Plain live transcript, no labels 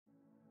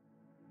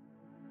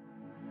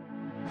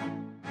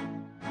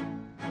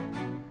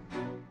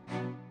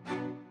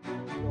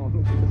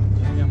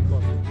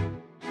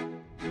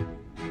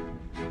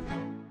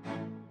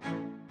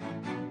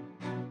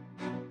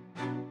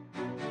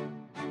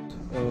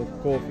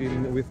coffee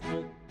with.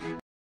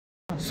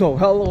 So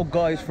hello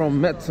guys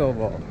from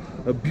Metsovo,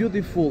 a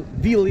beautiful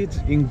village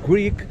in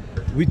Greek,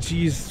 which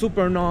is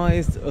super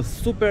nice,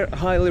 super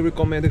highly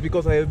recommended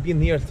because I have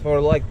been here for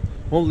like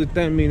only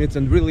 10 minutes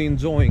and really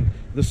enjoying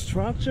the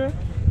structure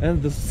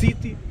and the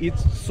city.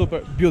 It's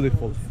super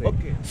beautiful.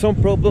 Okay, some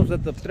problems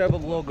that the travel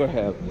vlogger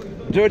have.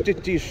 Dirty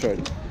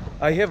t-shirt.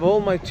 I have all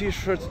my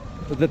t-shirts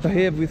that I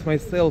have with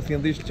myself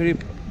in this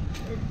trip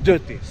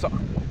dirty, so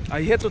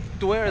I had to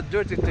wear a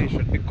dirty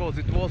t-shirt because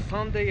it was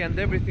Sunday and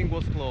everything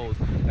was closed.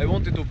 I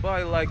wanted to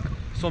buy like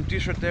some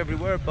t-shirt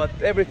everywhere, but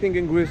everything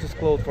in Greece is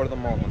closed for the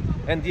moment.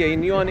 And yeah,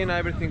 in Ioannina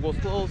everything was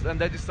closed,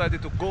 and I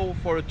decided to go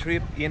for a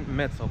trip in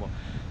Metsovo.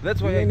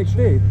 That's why I...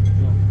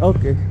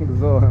 Okay,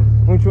 gzohem.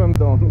 Uczyłem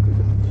dom.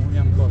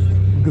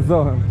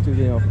 Gzohem,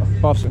 czyli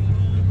pawszy.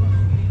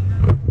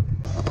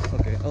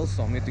 Okay,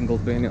 also meeting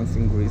Albanians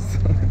in Greece.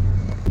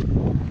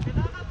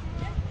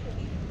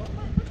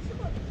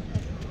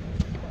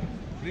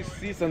 This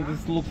season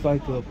this looks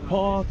like a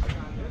park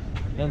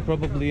and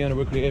probably a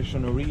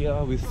recreation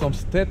area with some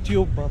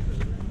statue, but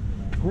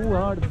who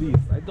are these?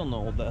 I don't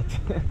know that.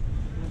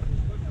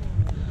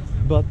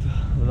 But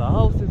the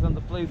houses and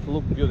the place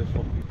look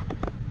beautiful.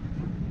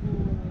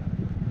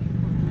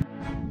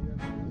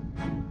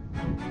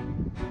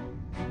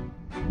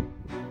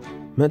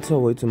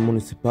 Metsovo is a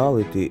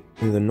municipality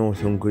in the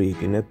northern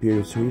Greek in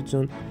Epirus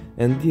region,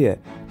 and yeah,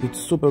 it's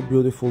super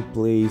beautiful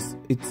place.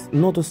 It's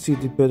not a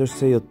city, better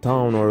say a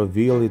town or a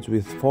village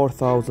with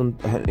 4,000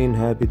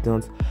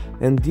 inhabitants,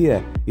 and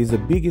yeah, it's the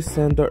biggest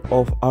center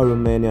of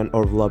Aromanian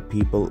or Vlach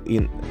people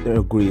in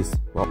Greece.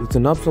 It's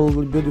an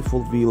absolutely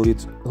beautiful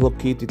village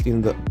located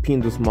in the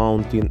Pindus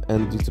mountain,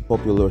 and it's a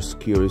popular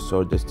ski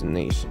resort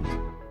destination.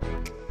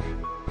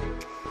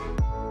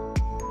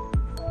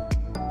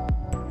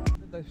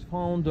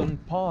 Found a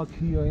park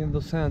here in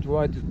the center,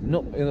 right?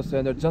 Not in the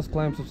center, just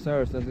climbs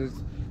upstairs, and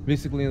it's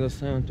basically in the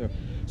center.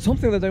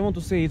 Something that I want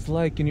to say, it's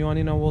like in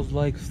Ioannina was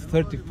like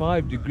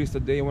 35 degrees a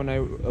day when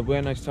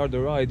I started the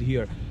ride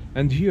here,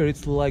 and here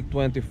it's like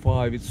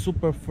 25. It's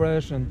super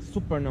fresh and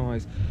super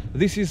nice.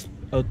 This is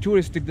a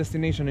touristic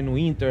destination in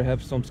winter,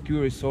 have some ski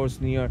resorts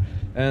near,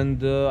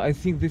 and I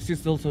think this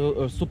is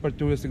also a super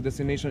touristic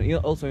destination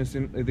also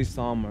in this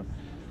summer.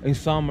 In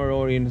summer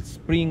or in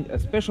spring,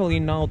 especially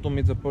in autumn,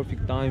 it's a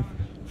perfect time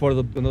for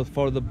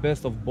the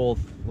best of both,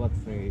 let's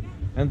say.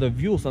 And the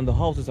views and the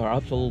houses are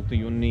absolutely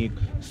unique,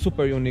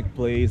 super unique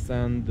place,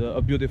 and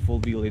a beautiful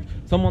village.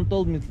 Someone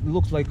told me it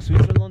looks like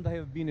Switzerland. I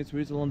have been in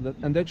Switzerland,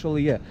 and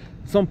actually yeah,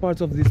 some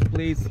parts of this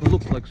place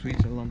look like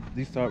Switzerland.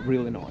 These are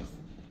really nice.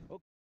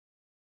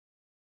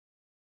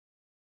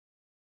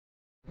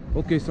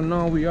 Okay, so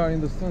now we are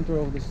in the center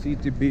of the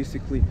city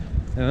basically,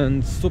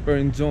 and super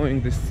enjoying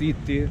the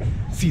city.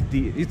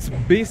 It's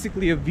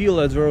basically a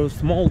village or a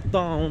small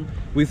town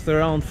with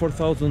around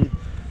 4,000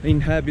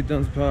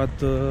 inhabitants, but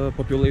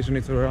population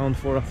is around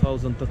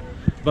 4,000.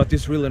 But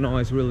it's really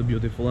nice, really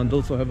beautiful, and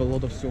also have a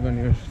lot of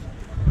souvenirs.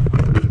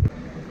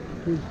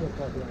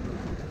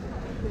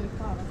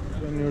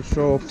 Souvenir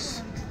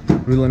shops,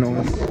 really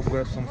nice.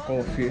 Grab some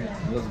coffee.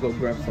 Let's go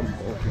grab some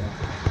coffee.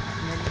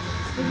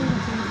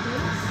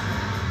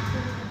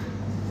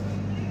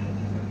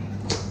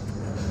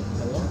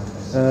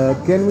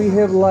 Can we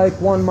have like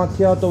one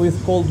macchiato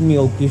with cold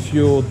milk if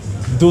you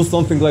do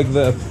something like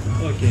that?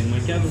 Okay,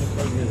 macchiato with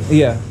cold milk.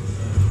 Yeah.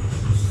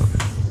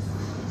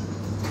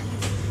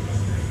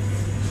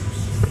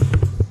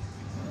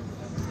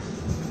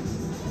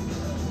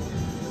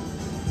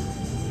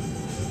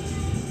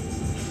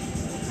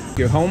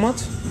 Okay, how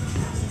much?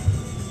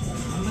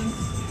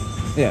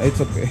 Yeah,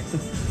 it's okay.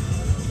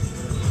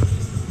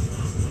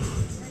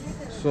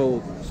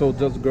 So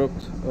just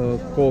grabbed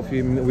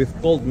coffee with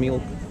cold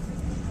milk.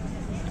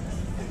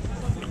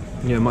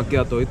 Yeah,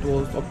 macchiato, it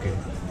was okay.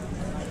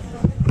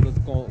 Let's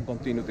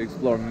continue to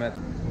explore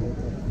Metsovo.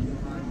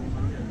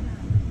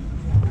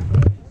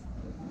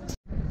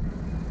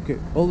 Okay,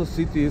 all the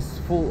city is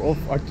full of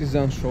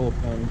artisan shop,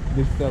 and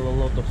they sell a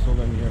lot of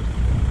souvenirs.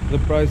 The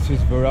prices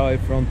vary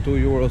from 2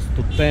 euros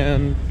to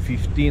 10,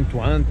 15,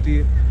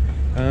 20.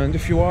 And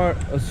if you are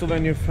a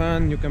souvenir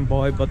fan, you can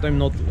buy, but I'm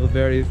not a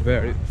very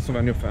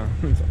souvenir fan.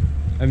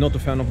 I'm not a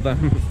fan of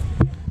them.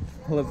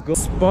 Let's go.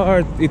 This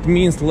part, it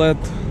means that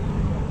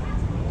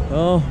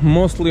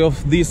mostly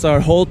of these are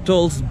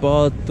hotels,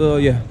 but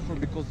yeah,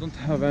 because don't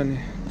have any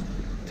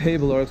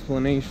table or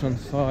explanation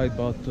side,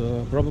 but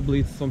probably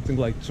it's something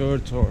like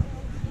church or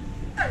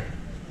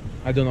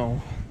I don't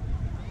know.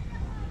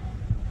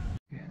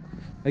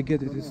 I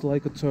get it, it's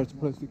like a church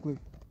basically.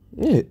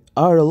 Yeah,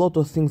 are a lot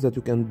of things that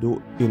you can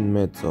do in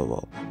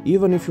Metsovo,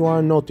 even if you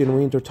are not in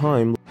winter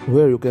time,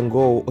 where you can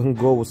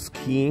go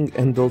skiing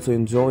and also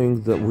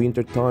enjoying the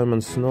winter time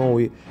and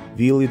snowy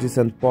villages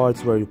and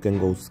parts where you can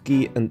go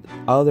ski and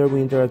other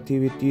winter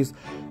activities.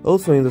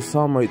 Also in the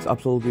summer it's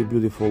absolutely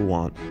beautiful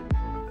one.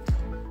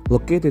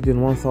 Located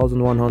in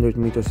 1100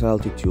 meters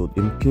altitude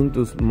in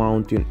Pindus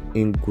mountain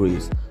in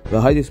Greece.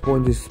 The highest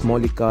point is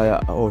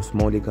Smolikaia or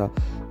Smolika,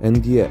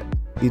 and yeah,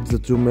 It's the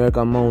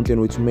Trumerka mountain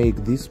which make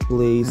this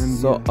place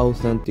so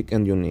authentic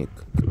and unique.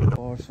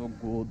 Are so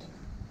good.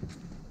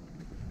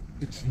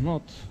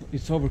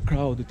 It's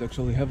overcrowded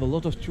actually. Have a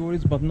lot of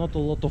tourists but not a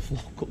lot of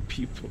local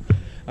people.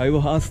 I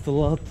asked a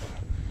lot,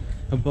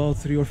 about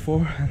 3 or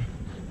 4,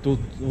 to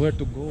where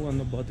to go, and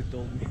nobody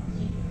told me.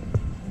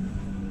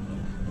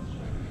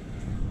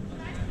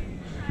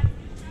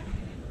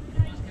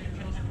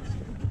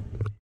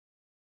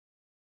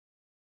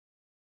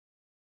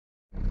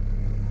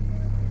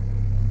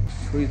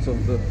 Streets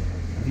of the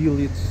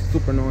village,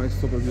 super nice,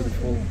 super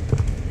beautiful,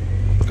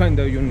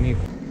 kinda unique.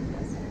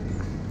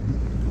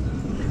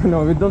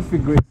 No, we don't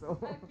speak Greek, so.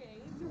 Okay,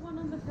 if you want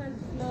on the third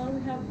floor,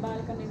 we have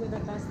balcony with a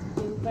vast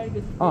view, very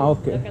beautiful. Ah,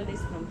 okay. Look at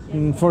this from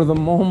here. For the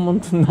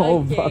moment, no,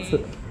 Okay, but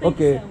thanks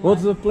okay. so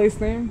What's the much. place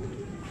name?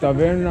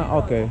 Taverna.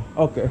 Okay,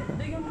 okay.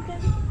 Do you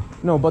want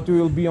to No, but we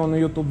will be on a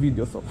YouTube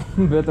video, so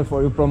better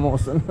for your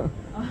promotion.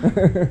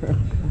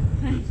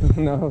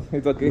 No,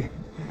 it's okay.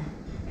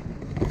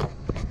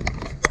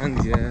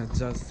 And yeah,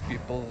 just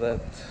people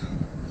that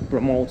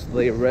promote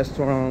their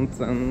restaurants,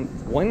 and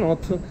why not?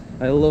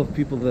 I love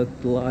people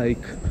that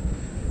like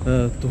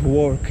to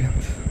work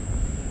and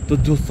to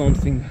do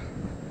something,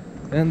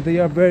 and they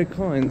are very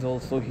kind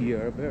also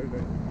here, very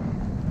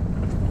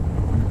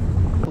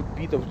a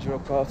bit of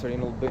Gjirokastër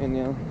in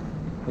Albania,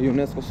 a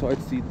UNESCO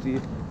site city.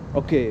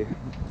 Okay,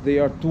 they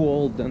are too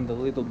old and a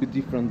little bit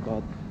different,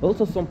 but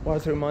also some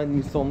parts remind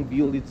me some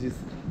villages,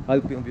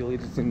 Alpine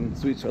villages in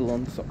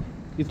Switzerland, so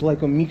it's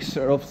like a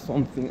mixture of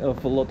something,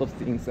 of a lot of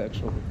things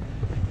actually.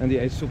 And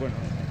yeah, it's super nice.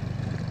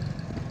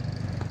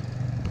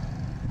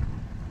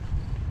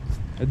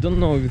 I don't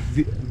know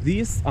if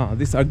these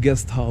are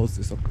guest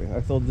houses. Okay, I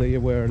thought they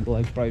were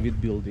like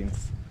private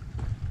buildings.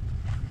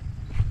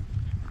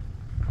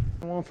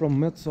 Someone from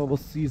Metsovo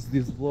sees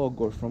this vlog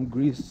or from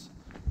Greece,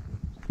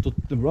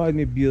 to write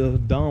me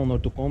down or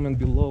to comment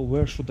below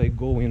where should I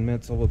go in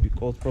Metsovo,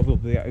 because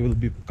probably I will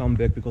come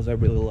back because I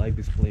really like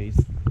this place.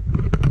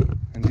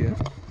 And yeah.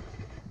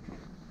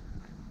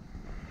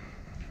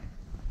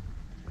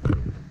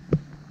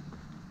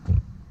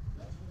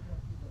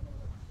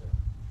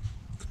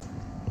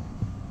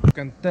 You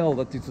can tell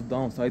that it's a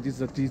downside is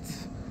that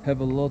it's have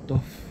a lot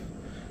of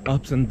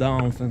ups and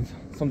downs and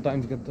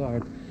sometimes get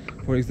tired.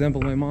 For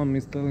example, my mom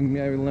is telling me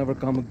I will never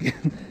come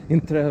again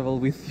in travel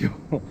with you.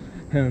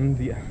 And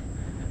yeah,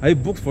 I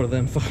booked for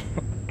them, so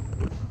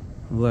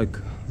like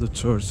the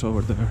church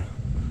over there.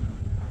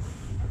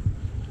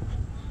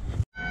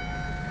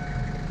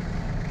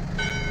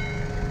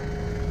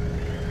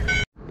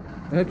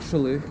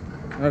 Actually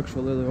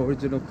the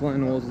original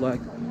plan was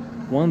like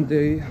one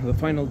day, the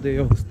final day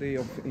of the stay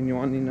in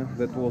Ioannina,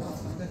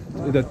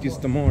 that is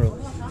tomorrow.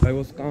 I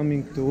was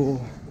coming to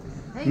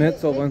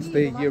Metsovo and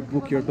stay here,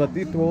 book here, but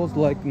it was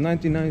like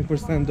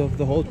 99% of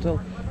the hotel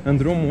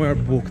and room were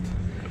booked,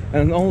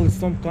 and only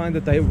some kind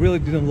that I really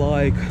didn't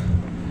like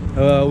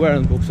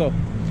weren't booked. So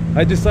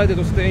I decided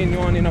to stay in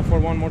Ioannina for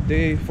one more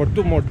day, for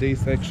 2 more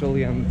days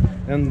actually,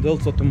 and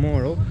also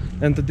tomorrow,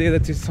 and today,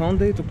 that is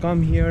Sunday, to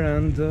come here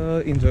and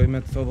enjoy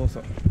Metsovo.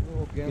 So,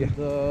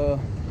 yeah.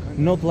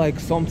 Not like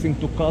something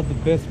to cut the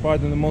best part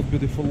and the most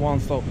beautiful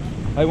one, so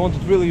I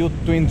wanted really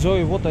to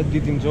enjoy what I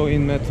did enjoy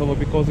in Metsovo,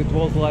 because it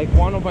was like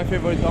one of my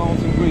favorite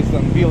towns in Greece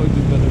and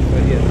villages, better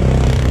say. Yeah.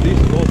 This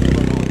was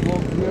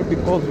vlog here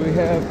because we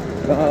have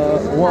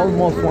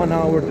almost 1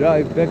 hour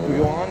drive back to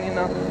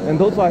Ioannina,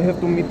 and also I have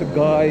to meet a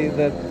guy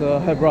that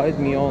have write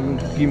me on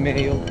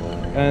Gmail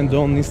and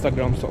on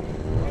Instagram, so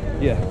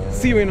yeah.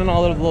 See you in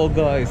another vlog,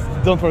 guys.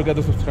 Don't forget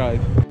to subscribe.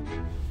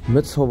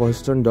 Metsovo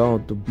has turned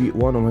out to be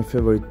one of my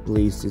favorite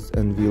places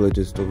and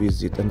villages to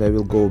visit, and I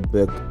will go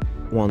back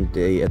one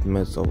day at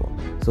Metsovo.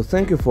 So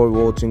thank you for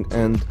watching,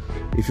 and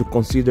if you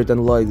considered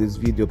and liked this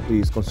video,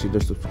 please consider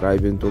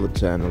subscribing to the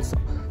channel. So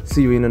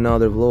see you in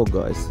another vlog,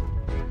 guys.